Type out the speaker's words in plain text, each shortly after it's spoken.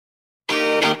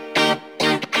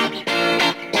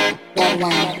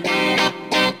Let's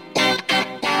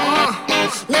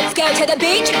go to the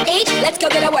beach, eat, let's go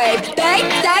get a wave. They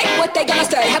say what they gonna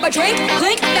say. Have a drink,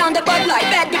 clink, found a Bud Light.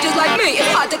 Bad bitches like me,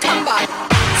 it's hard to come by.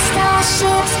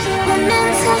 Starships were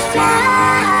meant to fly.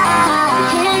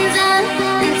 Hands up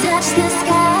and touch the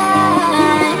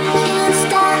sky. Can't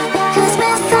stop 'cause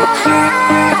we're so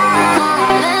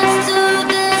high. Let's do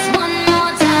this one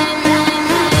more time.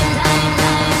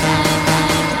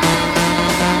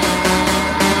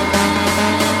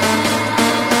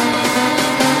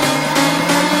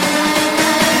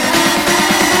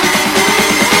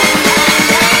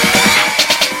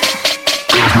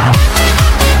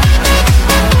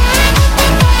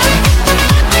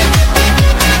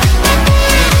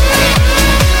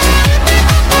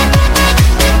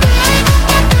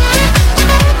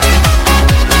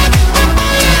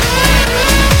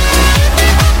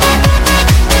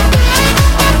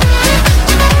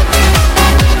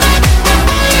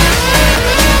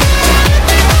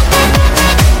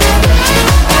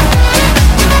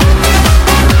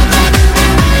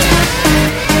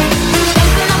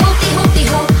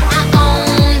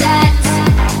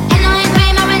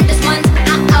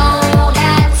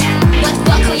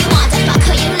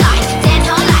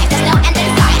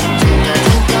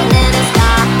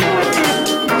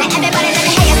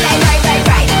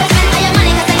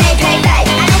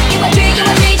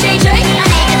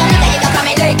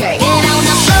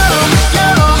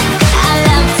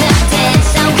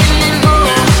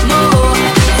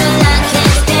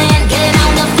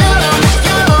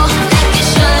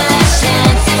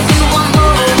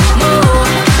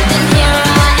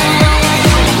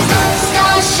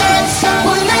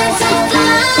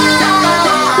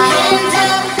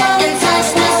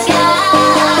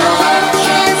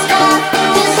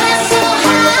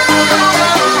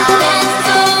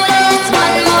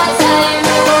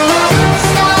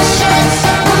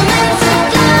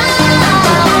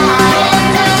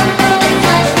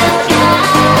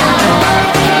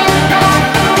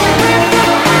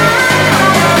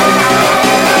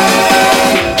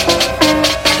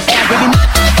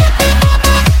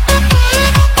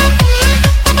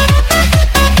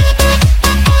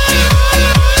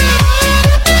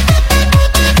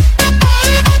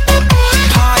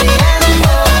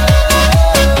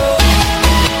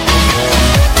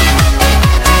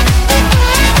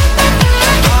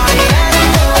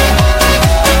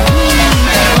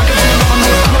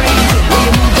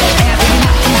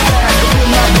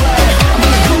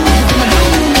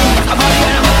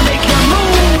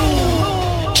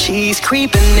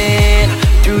 Creeping in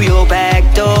through your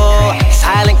back door,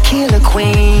 silent killer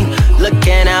queen,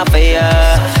 looking out for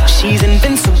ya. She's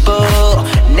invincible,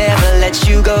 never let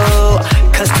you go,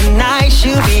 'cause tonight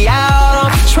she'll be out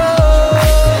on patrol.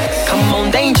 Come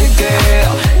on, danger.